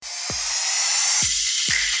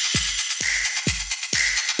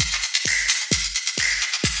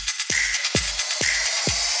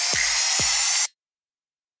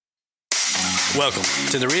Welcome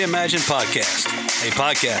to the Reimagine Podcast, a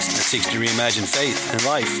podcast that seeks to reimagine faith and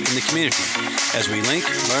life in the community as we link,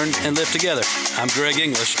 learn, and live together. I'm Greg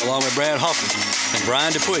English, along with Brad Hoffman and Brian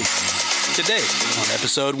Dupuy. Today, on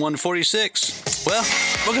episode 146, well,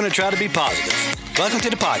 we're going to try to be positive. Welcome to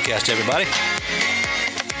the podcast, everybody.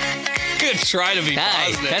 Good try to be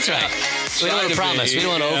positive. That's right. We don't want to promise. We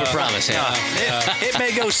don't want to overpromise. It may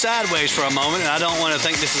go sideways for a moment, and I don't want to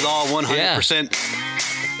think this is all 100%.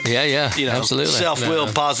 Yeah, absolutely.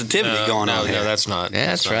 Self-will positivity going on here. No, that's not. Yeah,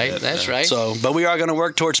 that's right. That's right. So, but we are going to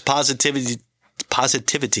work towards positivity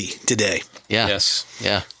today. Yeah. Yes.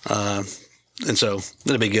 Yeah. And so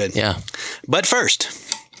it'll be good. Yeah. But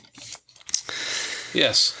first.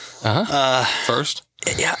 Yes. First.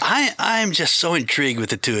 Yeah, I'm just so intrigued with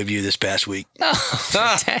the two of you this past week. Oh,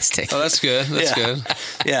 fantastic. Oh, that's good. That's good.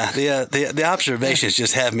 Yeah, the observations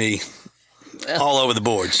just have me all over the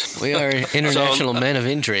boards. We are international men of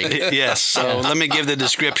intrigue. Yes. So let me give the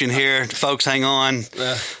description here. Folks, hang on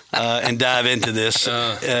and dive into this.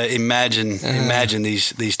 Imagine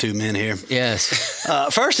these two men here. Yes.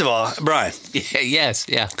 First of all, Brian. Yes.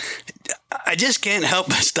 Yeah. I just can't help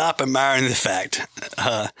but stop admiring the fact.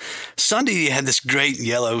 Sunday, you had this great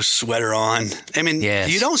yellow sweater on. I mean,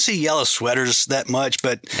 You don't see yellow sweaters that much,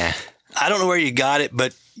 but I don't know where you got it,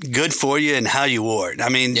 but good for you and how you wore it. I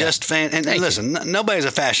mean, just and listen, nobody's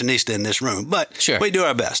a fashionista in this room, but we do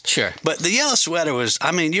our best. Sure. But the yellow sweater was,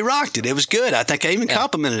 I mean, you rocked it. It was good. I think I even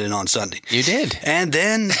complimented it on Sunday. You did. And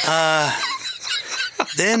then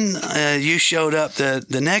you showed up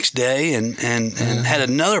the next day and had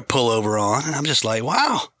another pullover on, and I'm just like,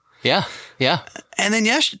 wow. Yeah. And then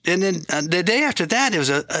the day after that, it was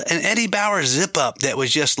an Eddie Bauer zip up that was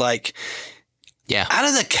just like, out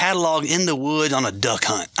of the catalog in the woods on a duck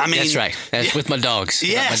hunt. I mean, that's right. That's with my dogs.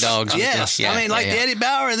 Yes, my dogs. Yes. I mean, the Eddie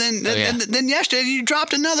Bauer. And then yesterday you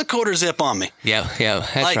dropped another quarter zip on me. Yeah.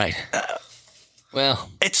 That's right. Well,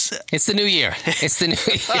 it's the new year. It's the new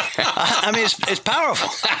year. I mean, it's powerful.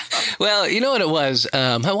 Well, you know what it was?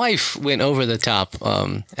 My wife went over the top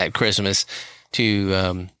at Christmas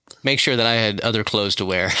to make sure that I had other clothes to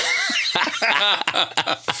wear.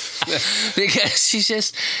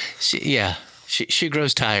 Because she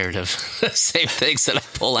grows tired of the same things that I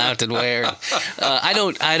pull out and wear. I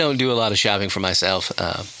don't do a lot of shopping for myself,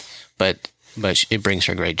 but it brings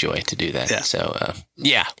her great joy to do that. Yeah. So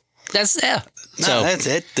No, that's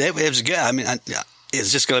it. It was good. I mean,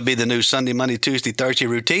 is this going to be the new Sunday, Monday, Tuesday, Thursday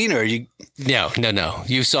routine, or are you? No.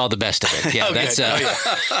 You saw the best of it. Yeah, okay.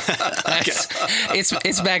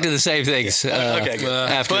 It's back to the same things. Okay, good.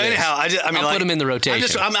 After but anyhow, I'll put them in the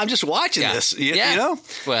rotation. I'm just watching this. You know.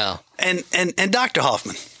 Well, and Dr.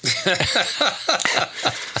 Hoffman.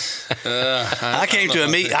 I came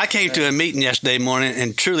to a meeting yesterday morning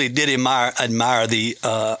and truly did admire the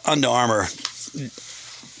Under Armour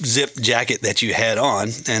zip jacket that you had on,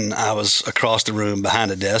 and I was across the room behind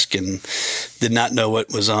the desk and did not know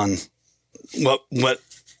what was on, what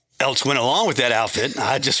else went along with that outfit.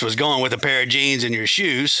 I just was going with a pair of jeans and your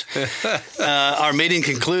shoes. Our meeting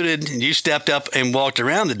concluded, and you stepped up and walked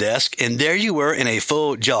around the desk, and there you were in a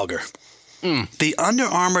full jogger. The Under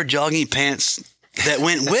Armour jogging pants that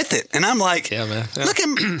went with it. And I'm like, look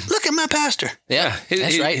at my pastor. Yeah,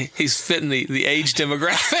 that's right. He's fitting the age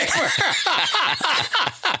demographic.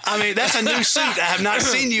 I mean, that's a new suit. I have not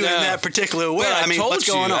seen you in that particular way. Well, I mean, what's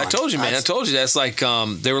going on? I told you, man. I told you that's like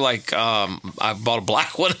they were like I bought a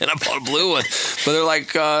black one and I bought a blue one, but they're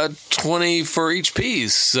like 20 for each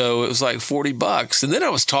piece, so it was like $40. And then I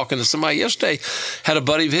was talking to somebody yesterday, had a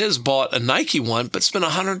buddy of his bought a Nike one, but spent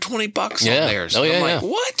 $120 on theirs. I'm like,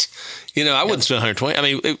 what? You know, I wouldn't spend $120. I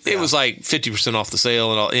mean, it was like 50% off the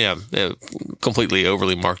sale and all. Yeah, completely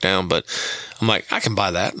overly marked down. But I'm like, I can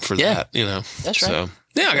buy that for that. You know, that's right. So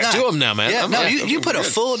I got two of them now, man. Yeah, you put a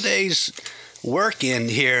full day's work in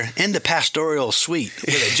here in the pastoral suite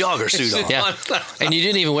with a jogger suit on. Yeah, and you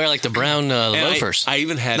didn't even wear like the brown loafers. I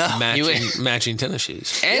even had matching tennis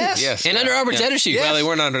shoes. And Under Armour tennis shoes. Well,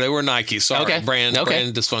 they were Nike. Sorry, brand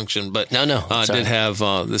dysfunction. But I did have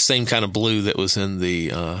the same kind of blue that was in the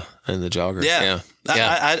jogger. Yeah.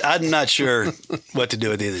 I'm not sure what to do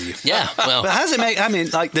with either of you. Yeah, well, but how does it make? I mean,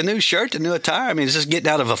 like the new shirt, the new attire. I mean, is this getting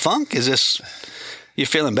out of a funk? Is this you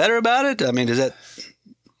feeling better about it? I mean, does that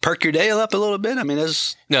perk your day up a little bit? I mean,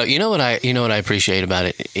 no. You know what I appreciate about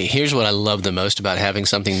it. Here's what I love the most about having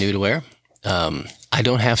something new to wear. I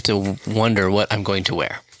don't have to wonder what I'm going to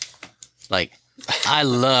wear. Like, I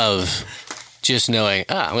love just knowing,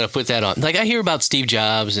 I'm going to put that on. Like, I hear about Steve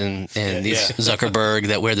Jobs and these Zuckerberg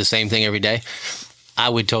that wear the same thing every day. I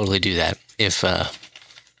would totally do that if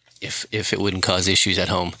if it wouldn't cause issues at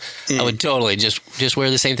home. I would totally just wear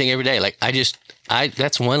the same thing every day. Like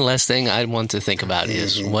that's one less thing I'd want to think about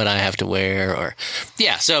is what I have to wear or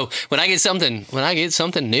so when I get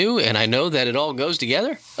something new and I know that it all goes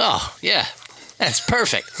together, oh yeah, that's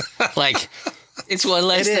perfect. Like it's one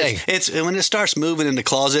less thing. It's when it starts moving in the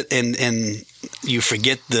closet and you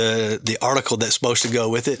forget the article that's supposed to go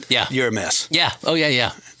with it, you're a mess. Yeah. Oh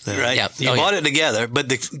yeah. Right? Yeah. You bought it together, but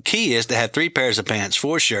the key is to have 3 pairs of pants,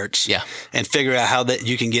 4 shirts, and figure out how that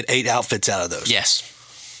you can get 8 outfits out of those. Yes.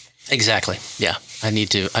 Exactly. Yeah. I need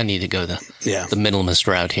to go the minimalist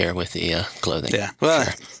route here with the clothing. Yeah. Well,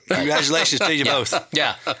 congratulations to you both.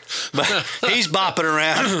 Yeah. But he's bopping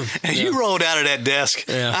around, and you rolled out of that desk.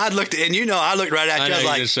 Yeah. I looked right at you.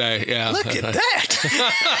 I was like, look at that.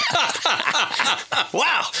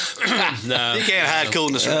 Wow. No. You can't hide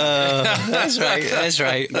coolness. That's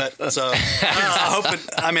right. But, so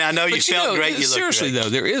I know you felt great. You seriously, looked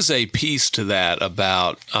great. though, there is a piece to that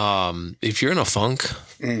about if you're in a funk,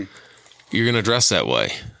 you're going to dress that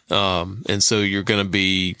way. And so you're going to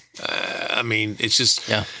be, it's just,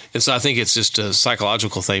 and so I think it's just a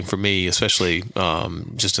psychological thing for me, especially,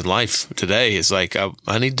 just in life today. It's like,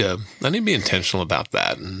 I need to be intentional about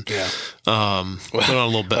that and, put on a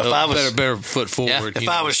little bit, better foot forward. If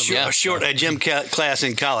I was short at gym class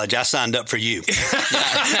in college, I signed up for you.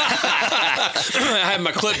 I have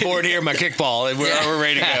my clipboard here, my kickball, and we're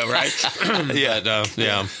ready to go, right?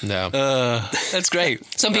 That's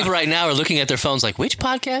great. Some people right now are looking at their phones like, which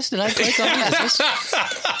podcast did I click on?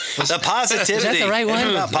 The positivity. Is that the right one? It's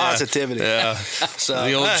about positivity. Yeah. So,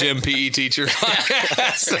 the old gym PE teacher.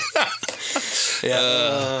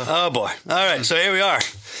 Oh boy. All right. So here we are.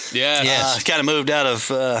 Yes. Kind of moved out of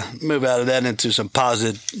that into some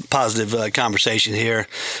positive conversation here,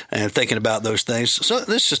 and thinking about those things. So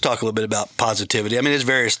let's just talk a little bit about positivity. I mean, there's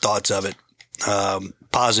various thoughts of it.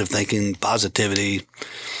 Positive thinking, positivity.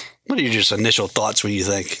 What are your just initial thoughts when you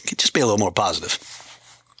think? Just be a little more positive.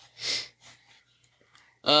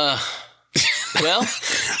 Well,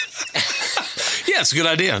 it's a good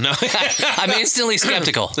idea. No, I'm instantly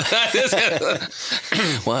skeptical.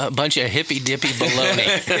 Well, a bunch of hippy dippy baloney.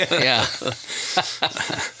 Yeah.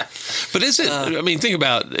 But is it? I mean, think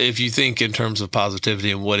about if you think in terms of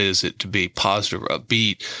positivity and what is it to be positive or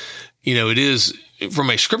upbeat. It is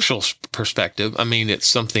from a scriptural perspective. I mean, it's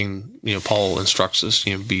something Paul instructs us.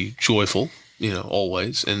 Be joyful.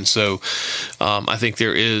 Always. And so, I think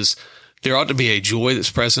there ought to be a joy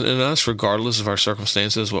that's present in us, regardless of our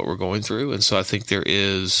circumstances, what we're going through. And so I think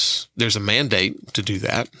there's a mandate to do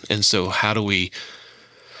that. And so how do we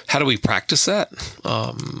practice that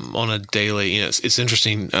on a daily? It's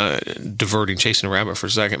interesting, chasing a rabbit for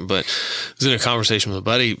a second, but I was in a conversation with a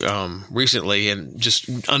buddy recently, and just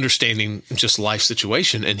understanding just life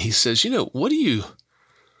situation. And he says, what do you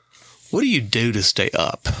do to stay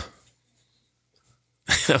up?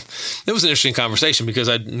 It was an interesting conversation because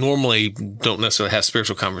I normally don't necessarily have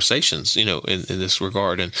spiritual conversations, in this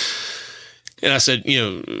regard. And I said,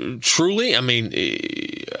 truly, I mean,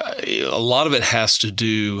 a lot of it has to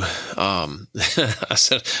do, I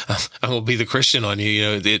said, I'm going to be the Christian on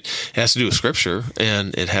you. It has to do with scripture,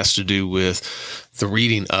 and it has to do with the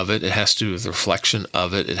reading of it. It has to do with the reflection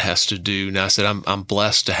of it. It has to do, now I said, I'm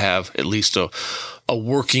blessed to have at least a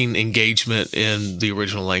working engagement in the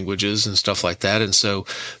original languages and stuff like that. And so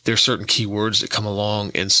there's certain key words that come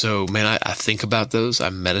along. And so, man, I think about those. I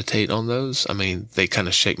meditate on those. I mean, they kind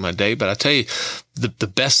of shape my day. But I tell you, the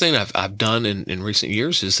best thing I've done in recent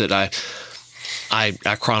years is that I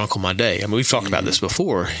chronicle my day. I mean, we've talked about this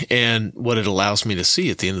before, and what it allows me to see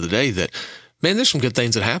at the end of the day that, man, there's some good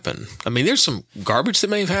things that happen. I mean, there's some garbage that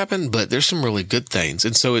may have happened, but there's some really good things.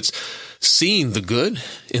 And so it's seeing the good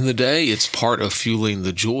in the day. It's part of fueling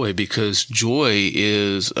the joy, because joy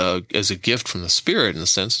is as a gift from the Spirit, in a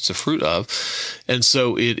sense. It's a fruit of. And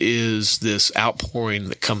so it is this outpouring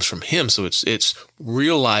that comes from Him. So it's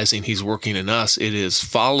realizing He's working in us. It is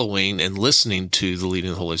following and listening to the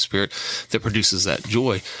leading of the Holy Spirit that produces that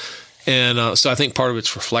joy. And so I think part of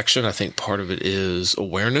it's reflection. I think part of it is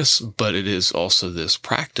awareness, but it is also this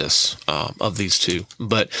practice of these two.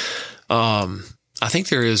 But I think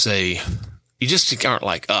there is you just aren't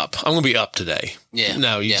like up. I'm going to be up today. Yeah.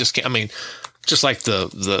 No, you just can't. I mean, just like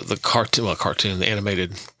the cartoon, the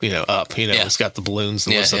animated, up, it's got the balloons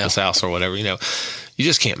that lifts up this house or whatever, you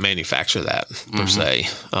just can't manufacture that per se.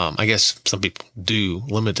 I guess some people do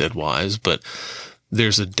limited wise, but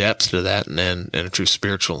there's a depth to that and a true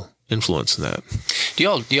spiritual influence in that. Do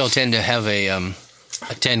y'all tend to have a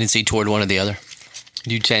tendency toward one or the other?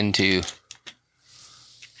 Do you tend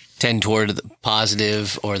toward the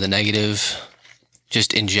positive or the negative,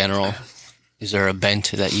 just in general? Is there a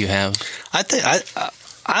bent that you have? I think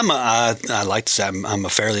I like to say I'm a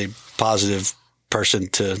fairly positive person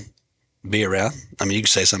to be around. I mean, you can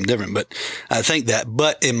say something different, but I think that.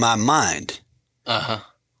 But in my mind, I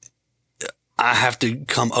have to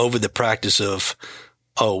come over the practice of,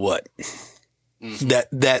 oh, what?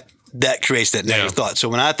 That creates that negative thought. So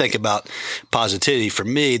when I think about positivity, for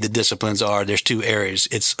me, the disciplines there's two areas.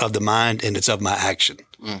 It's of the mind and it's of my action.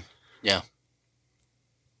 Yeah.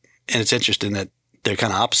 And it's interesting that they're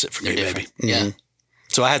kind of opposite for me, maybe. Yeah.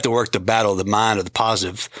 So I have to work the battle of the mind, of the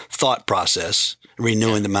positive thought process,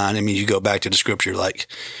 renewing the mind. I mean, you go back to the scripture, like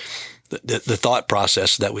the thought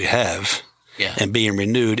process that we have and being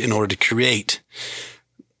renewed in order to create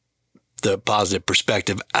the positive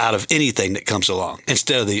perspective out of anything that comes along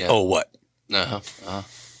instead of the, oh, what? And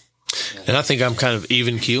I think I'm kind of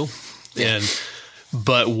even keel.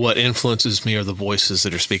 But what influences me are the voices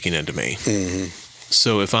that are speaking into me.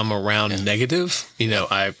 So if I'm around negative,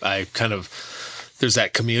 I kind of, there's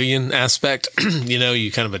that chameleon aspect,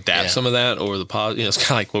 you kind of adapt some of that, or the positive, it's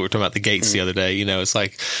kind of like what we were talking about the gates the other day, it's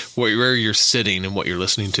like where you're sitting and what you're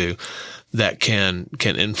listening to that can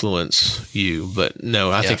influence you. But no,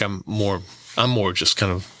 I think I'm more just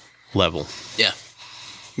kind of level. Yeah.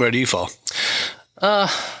 Where do you fall? I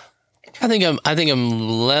think I'm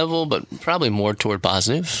level, but probably more toward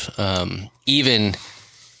positive. Even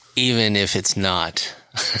if it's not.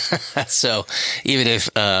 So even if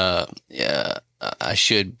I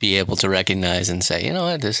should be able to recognize and say, you know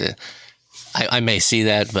what, this is. I may see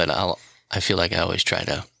that, but I feel like I always try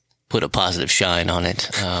to put a positive shine on it.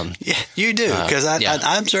 Yeah, you do, because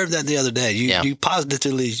I observed that the other day. You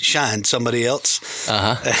positively shined somebody else,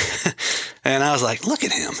 and I was like, look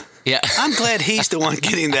at him. Yeah, I'm glad he's the one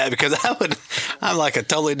getting that, because I'm like a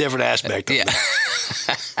totally different aspect of it.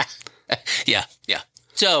 Yeah.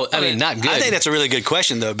 So, I mean, not good. I think that's a really good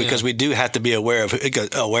question, though, because we do have to be aware of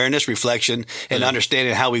awareness, reflection, and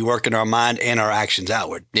understanding how we work in our mind and our actions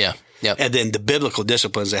outward. Yeah. Yep. And then the biblical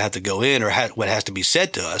disciplines that have to go in, or what has to be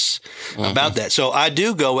said to us about that. So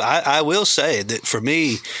I will say that for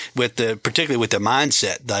me, particularly with the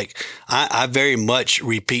mindset, like I very much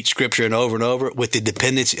repeat scripture and over with the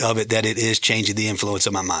dependency of it, that it is changing the influence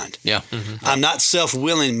of my mind. Yeah. I'm not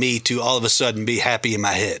self-willing me to all of a sudden be happy in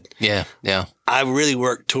my head. Yeah. I really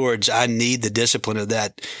work towards, I need the discipline of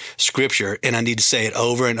that scripture, and I need to say it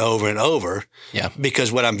over and over and over. Yeah. Because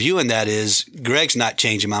what I'm viewing that is, Greg's not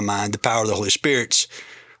changing my mind. The power of the Holy Spirit's,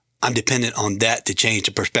 I'm dependent on that to change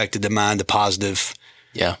the perspective, the mind, the positive.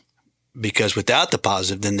 Yeah. Because without the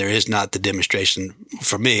positive, then there is not the demonstration.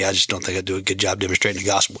 For me, I just don't think I do a good job demonstrating the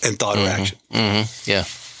gospel in thought or action. Yeah.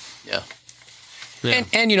 And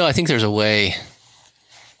I think there's a way.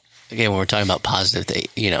 Again, when we're talking about positive,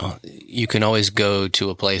 you can always go to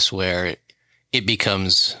a place where it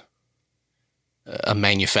becomes a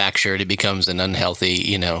manufactured, it becomes an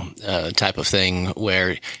unhealthy, type of thing,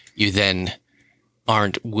 where you then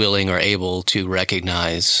aren't willing or able to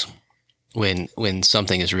recognize when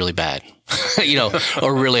something is really bad,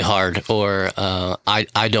 or really hard, or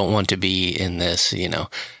I don't want to be in this,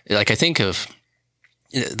 Like, I think of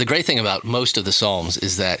the great thing about most of the Psalms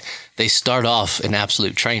is that they start off an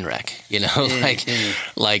absolute train wreck, they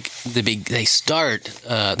start,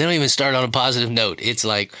 they don't even start on a positive note. It's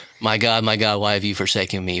like, my God, why have you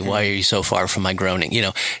forsaken me? Why are you so far from my groaning?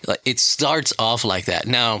 It starts off like that.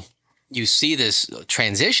 Now you see this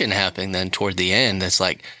transition happening then toward the end. That's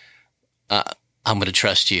like, I'm going to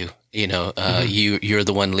trust you. You're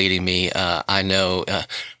the one leading me. I know.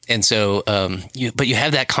 And so, but you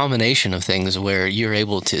have that combination of things where you're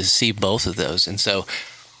able to see both of those. And so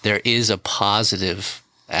there is a positive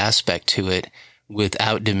aspect to it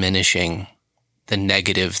without diminishing the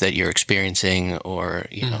negative that you're experiencing, or,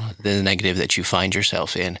 the negative that you find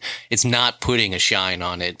yourself in. It's not putting a shine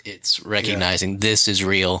on it. It's recognizing this is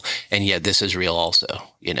real, and yet this is real also.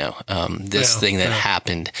 This thing that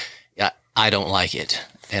happened, I don't like it,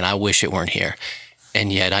 and I wish it weren't here.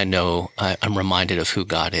 And yet I know I'm reminded of who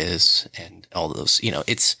God is, and all those.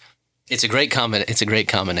 It's a great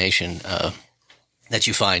combination that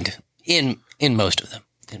you find in most of them,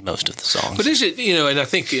 in most of the songs. But is it, and I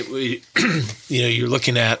think you're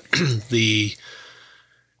looking at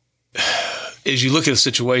as you look at a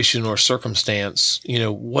situation or circumstance,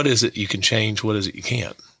 what is it you can change? What is it you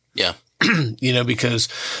can't? Yeah. Because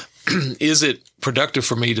is it productive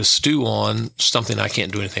for me to stew on something I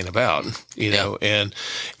can't do anything about, and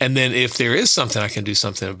then if there is something I can do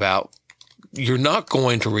something about, you're not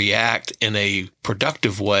going to react in a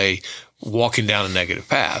productive way walking down a negative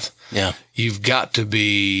path. Yeah. You've got to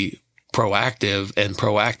be proactive, and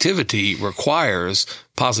proactivity requires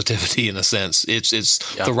positivity in a sense. It's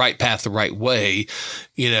the right path, the right way,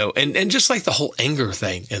 and just like the whole anger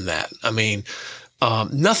thing in that. I mean,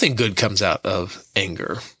 nothing good comes out of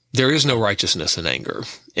anger. There is no righteousness in anger.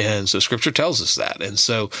 And so Scripture tells us that. And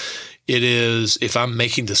so it is, if I'm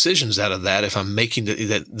making decisions out of that, if I'm making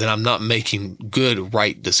that, then I'm not making good,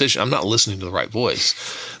 right decision. I'm not listening to the right voice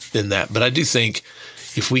in that. But I do think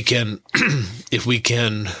if we can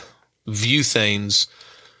view things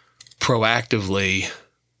proactively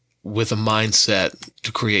with a mindset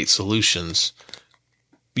to create solutions,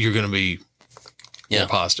 you're going to be more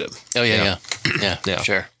positive. Oh, yeah.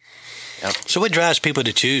 Sure. Yep. So what drives people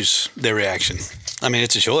to choose their reaction? I mean,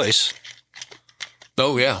 it's a choice.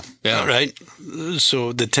 Oh, yeah. Yeah. Right?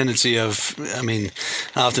 So the tendency of, I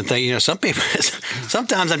often think, some people,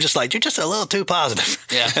 sometimes I'm just like, you're just a little too positive.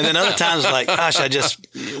 Yeah. And then other times like, gosh,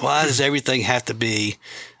 why does everything have to be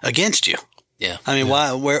against you? Yeah.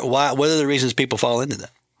 Why, what are the reasons people fall into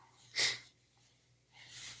that?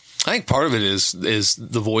 I think part of it is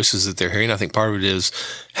the voices that they're hearing. I think part of it is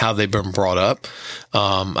how they've been brought up.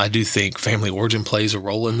 I do think family origin plays a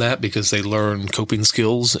role in that because they learn coping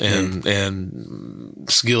skills and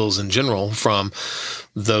skills in general from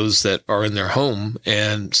those that are in their home.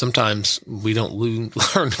 And sometimes we don't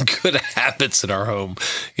learn good habits in our home,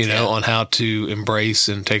 on how to embrace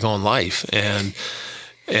and take on life.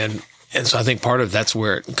 And so I think part of that's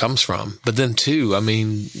where it comes from. But then too,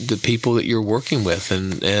 the people that you're working with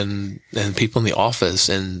and people in the office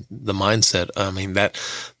and the mindset,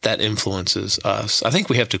 that influences us. I think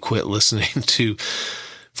we have to quit listening to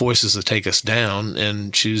voices that take us down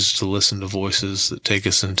and choose to listen to voices that take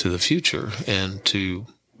us into the future and to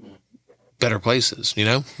better places,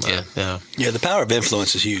 Yeah. The power of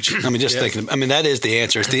influence is huge. Thinking, that is the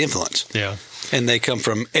answer. It's the influence. Yeah. And they come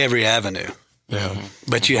from every avenue. Yeah.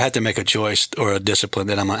 But you have to make a choice or a discipline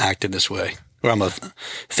that I'm going to act in this way or I'm going to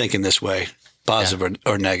think in this way, positive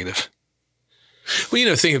or negative.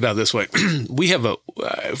 Well, think about it this way. We have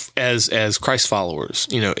as Christ followers,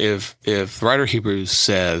 if the writer of Hebrews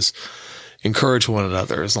says, encourage one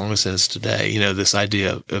another as long as it is today, this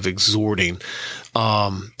idea of exhorting,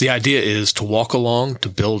 the idea is to walk along, to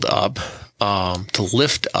build up, to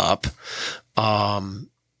lift up.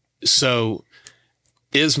 So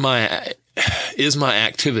is my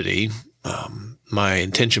activity, my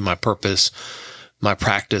intention, my purpose, my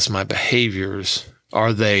practice, my behaviors,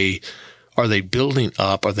 are they building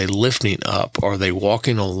up? Are they lifting up? Are they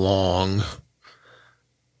walking along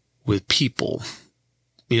with people?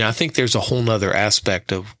 I think there's a whole nother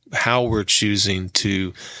aspect of how we're choosing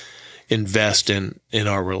to invest in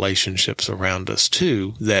our relationships around us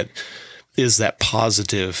too, that is that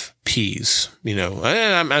positive piece,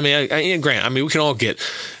 Grant, we can all get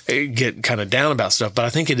kind of down about stuff, but I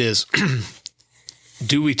think it is,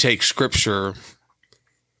 do we take Scripture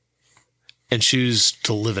and choose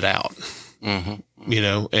to live it out? Mm-hmm.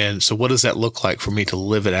 And so what does that look like for me to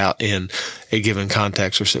live it out in a given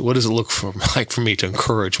context? Or what does it look like for me to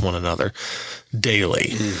encourage one another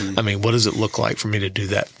daily? Mm-hmm. What does it look like for me to do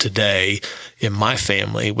that today in my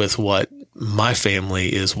family with what my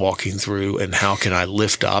family is walking through, and how can I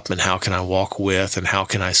lift up and how can I walk with and how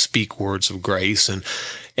can I speak words of grace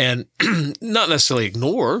and not necessarily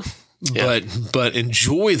ignore, but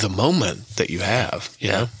enjoy the moment that you have, you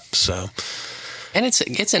know? So. And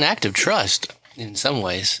it's an act of trust in some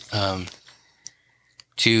ways,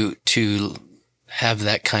 to have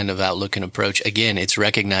that kind of outlook and approach. Again, it's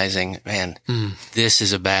recognizing, man, this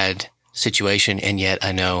is a bad situation. And yet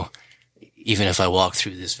I know, even if I walk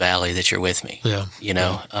through this valley, that you're with me,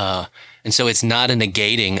 and so it's not a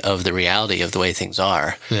negating of the reality of the way things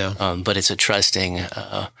are, but it's a trusting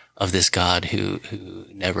of this God who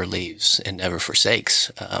never leaves and never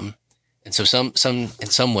forsakes. And so in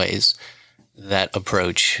some ways, that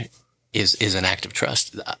approach is an act of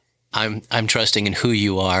trust. I'm trusting in who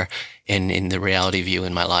you are and in the reality of you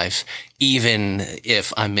in my life, even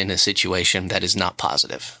if I'm in a situation that is not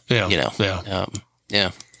positive.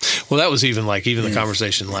 Well, that was even the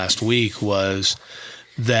conversation last week was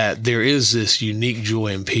that there is this unique joy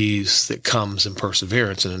and peace that comes in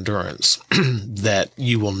perseverance and endurance that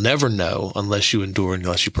you will never know unless you endure and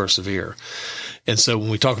unless you persevere. And so when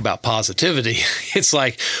we talk about positivity, it's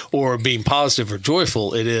or being positive or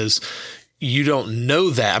joyful, it is, you don't know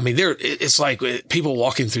that. It's like people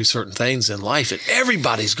walking through certain things in life, and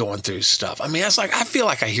everybody's going through stuff. I feel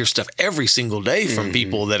like I hear stuff every single day from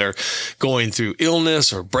people that are going through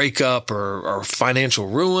illness or breakup or financial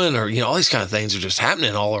ruin or, all these kind of things are just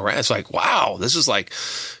happening all around. It's like, wow, this is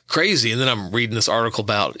crazy. And then I'm reading this article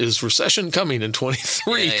about, is recession coming in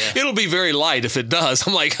 23? Yeah, yeah. It'll be very light if it does.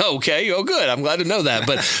 I'm like, okay, oh, good. I'm glad to know that.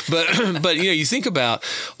 But you think about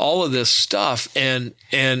all of this stuff and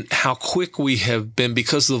how quick we have been,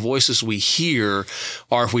 because of the voices we hear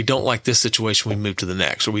are, if we don't like this situation, we move to the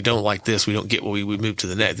next, or we don't like this, we don't get what we move to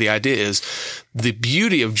the next. The idea is the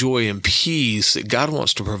beauty of joy and peace that God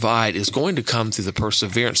wants to provide is going to come through the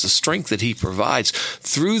perseverance, the strength that he provides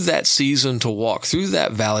through that season to walk through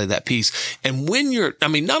that valley, that peace. And when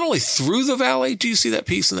not only through the valley do you see that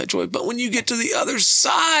peace and that joy, but when you get to the other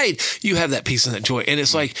side, you have that peace and that joy. And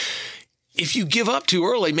it's like, if you give up too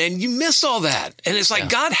early, man, you miss all that. And it's like,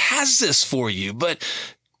 God has this for you, but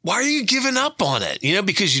why are you giving up on it?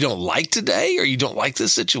 Because you don't like today, or you don't like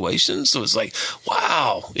this situation. So it's like,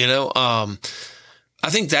 wow, I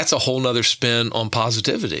think that's a whole nother spin on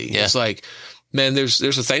positivity. Yeah. It's like, man, there's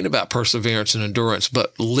a thing about perseverance and endurance,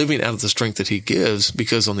 but living out of the strength that he gives,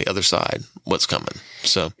 because on the other side, what's coming.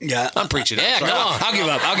 So I'm preaching. Yeah, come on. I'll give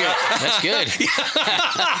up. That's good.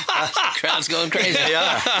 Crowd's going crazy.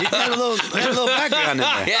 Yeah, you have a little background in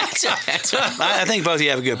there. Yeah, that's right. I think both of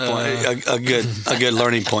you have a good point, a good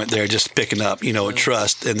learning point there. Just picking up,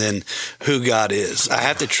 trust, and then who God is. I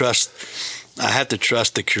have to trust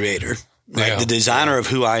the Creator, right? The designer of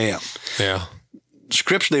who I am. Yeah.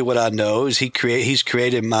 Scripturally, what I know is He's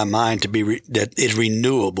created my mind to be that is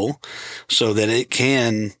renewable, so that it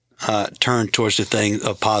can turn towards the thing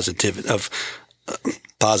of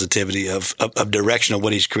positivity, of direction of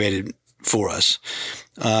what He's created for us.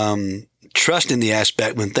 Trust in the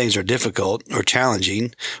aspect when things are difficult or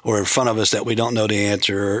challenging or in front of us that we don't know the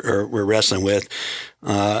answer or we're wrestling with,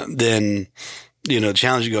 then the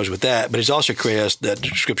challenge goes with that. But He's also created us, that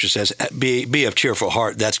Scripture says, be of cheerful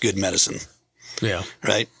heart. That's good medicine. Yeah.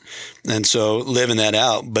 Right. And so living that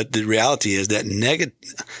out. But the reality is that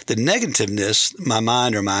the negativeness, my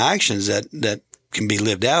mind or my actions that can be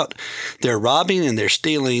lived out, they're robbing and they're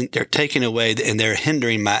stealing, they're taking away, and they're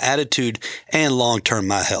hindering my attitude and long-term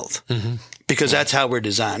my health. Mm-hmm. Because that's how we're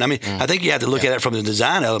designed. I mean, I think you have to look at it from the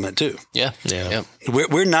design element too. Yeah. Yeah.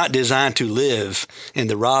 We're not designed to live in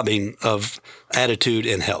the robbing of attitude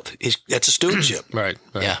and health. That's a stewardship. Right.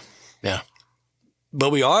 Yeah. Yeah. But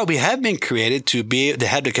we have been created to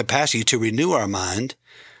have the capacity to renew our mind,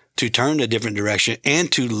 to turn a different direction, and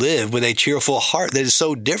to live with a cheerful heart that is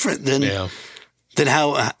so different than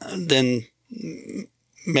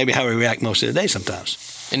maybe how we react most of the day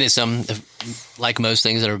sometimes. And it's like most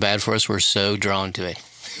things that are bad for us, we're so drawn to it.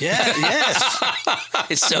 Yeah, yes.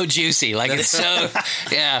 It's so juicy. Like, it's so,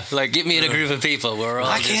 like, get me in a group of people.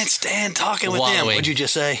 I can't stand talking with them. What'd you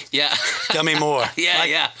just say? Yeah. Tell me more.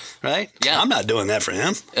 Yeah. Right? Yeah. I'm not doing that for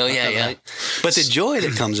him. Oh, yeah, yeah. Right? But the joy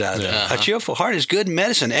that comes out of that, a cheerful heart is good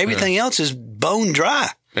medicine. Everything else is bone dry.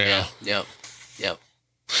 Yeah. Yep.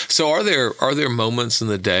 So are there moments in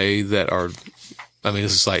the day that are, I mean,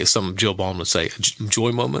 this is like some Jill Baum would say,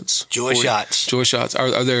 joy moments? Joy shots. Joy shots.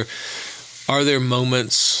 Are there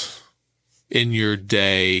moments in your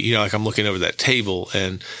day, like I'm looking over that table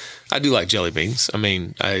and I do like jelly beans. I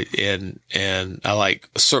mean, I like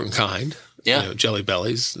a certain kind. Yeah. Jelly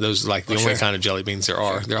Bellies. Those are like the only kind of jelly beans there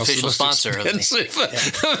are. They're also official sponsor expensive.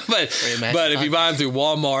 But if you buy them through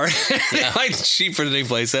Walmart, they're like cheaper than any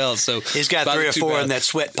place else. So he's got 3 or 4 in that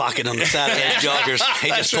sweat pocket on the side of his joggers. He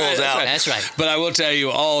just pulls out. That's right. But I will tell you,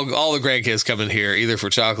 all the grandkids come in here either for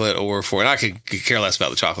chocolate or and I could care less about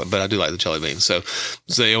the chocolate, but I do like the jelly beans. So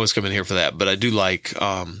they always come in here for that. But I do like,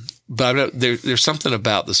 but there's something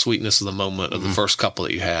about the sweetness of the moment of the first couple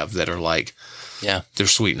that you have that are like, there's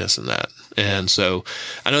sweetness in that. And so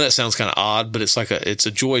I know that sounds kind of odd, but it's it's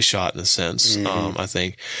a joy shot in a sense. Mm-hmm.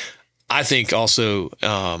 I think also,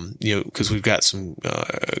 because we've got some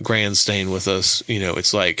grands staying with us,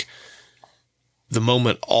 it's like the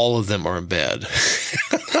moment all of them are in bed.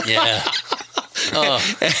 Yeah. Oh.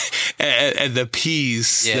 and the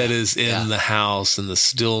peace that is in the house and the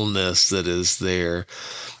stillness that is there.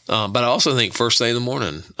 But I also think first thing in the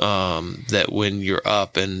morning, that when you're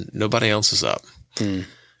up and nobody else is up,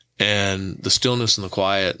 and the stillness and the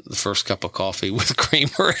quiet, the first cup of coffee with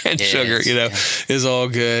creamer and sugar, is all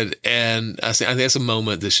good. And I think that's a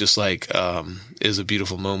moment that's just like, is a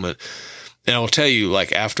beautiful moment. And I will tell you,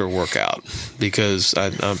 like after a workout, because I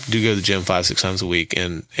do go to the gym 5-6 times a week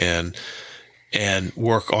and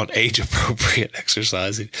work on age appropriate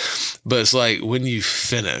exercising. But it's like when you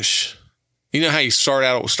finish, how you start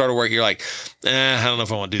a work, you're like, I don't know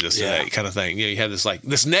if I want to do this today, kind of thing. You have this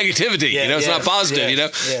this negativity, it's not positive, you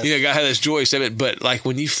gotta have this joy statement. But like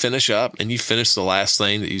when you finish up and you finish the last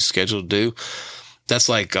thing that you scheduled to do, that's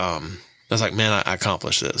like, man, I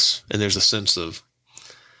accomplished this. And there's a sense of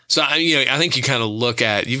So I think you kind of look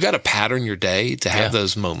at, you've got to pattern your day to have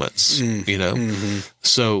those moments,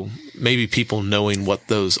 So maybe people knowing what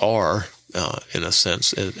those are, in a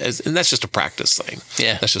sense, and that's just a practice thing.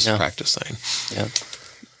 Yeah, that's just a practice thing.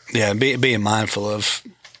 Yeah, being mindful of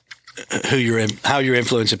how you're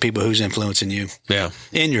influencing people, who's influencing you. Yeah,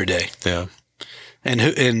 in your day. Yeah, and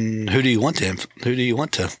who do you want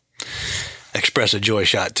to express a joy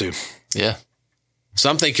shot to? Yeah. So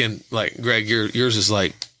I'm thinking, like, Greg, yours is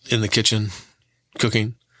like in the kitchen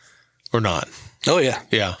cooking, or not? Oh yeah,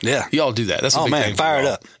 yeah. You all do that. That's a big thing. Fire it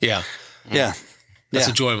up. Yeah, That's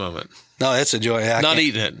a joy moment. No, it's a joy. Not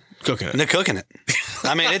eating it, cooking it. No, cooking it.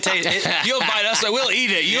 I mean, it tastes. You'll invite us, so we'll eat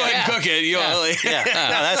it. You go ahead and cook it.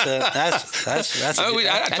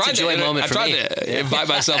 That's a joy moment for me. I tried to invite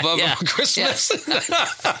myself over for Christmas.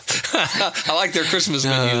 I like their Christmas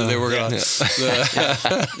menu that they were on.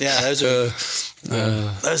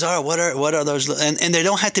 Those are what are those? And they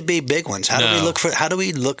don't have to be big ones. How do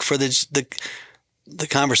we look for the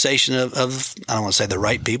conversation of I don't want to say the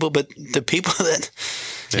right people, but the people that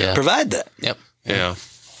provide that. Yep. Yeah.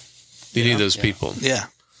 You need those people. Yeah.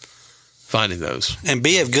 Finding those. And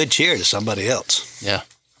be of good cheer to somebody else. Yeah.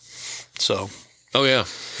 So. Oh, yeah.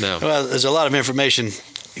 No. Well, there's a lot of information,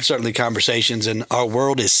 certainly conversations, and our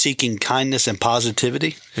world is seeking kindness and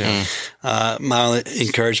positivity. Yeah. My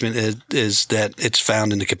encouragement is that it's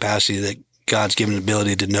found in the capacity that God's given the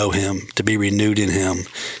ability to know Him, to be renewed in Him,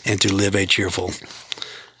 and to live a cheerful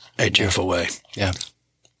way. Yeah.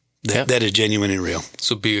 That is genuine and real.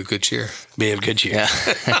 So be of good cheer. Be of good cheer. Yeah.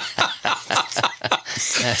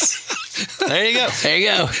 Yes. There you go. There you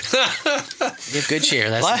go. Be of good cheer.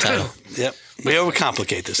 That's the title. Yep. We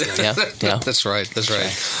overcomplicate this thing. Yeah. That's right.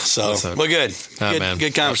 So we're good.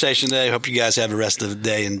 Good conversation today. Hope you guys have the rest of the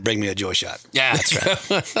day and bring me a joy shot. Yeah, that's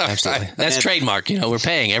right. Absolutely. That's trademark. We're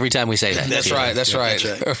paying every time we say that. That's right. That's right.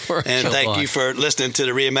 And thank you for listening to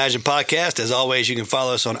the Reimagine podcast. As always, you can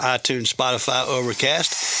follow us on iTunes, Spotify,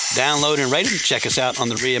 Overcast. Download and rate them. Check us out on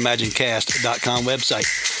the reimaginecast.com website.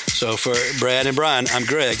 So for Brad and Brian, I'm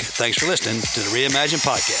Greg. Thanks for listening to the Reimagine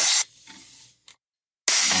podcast.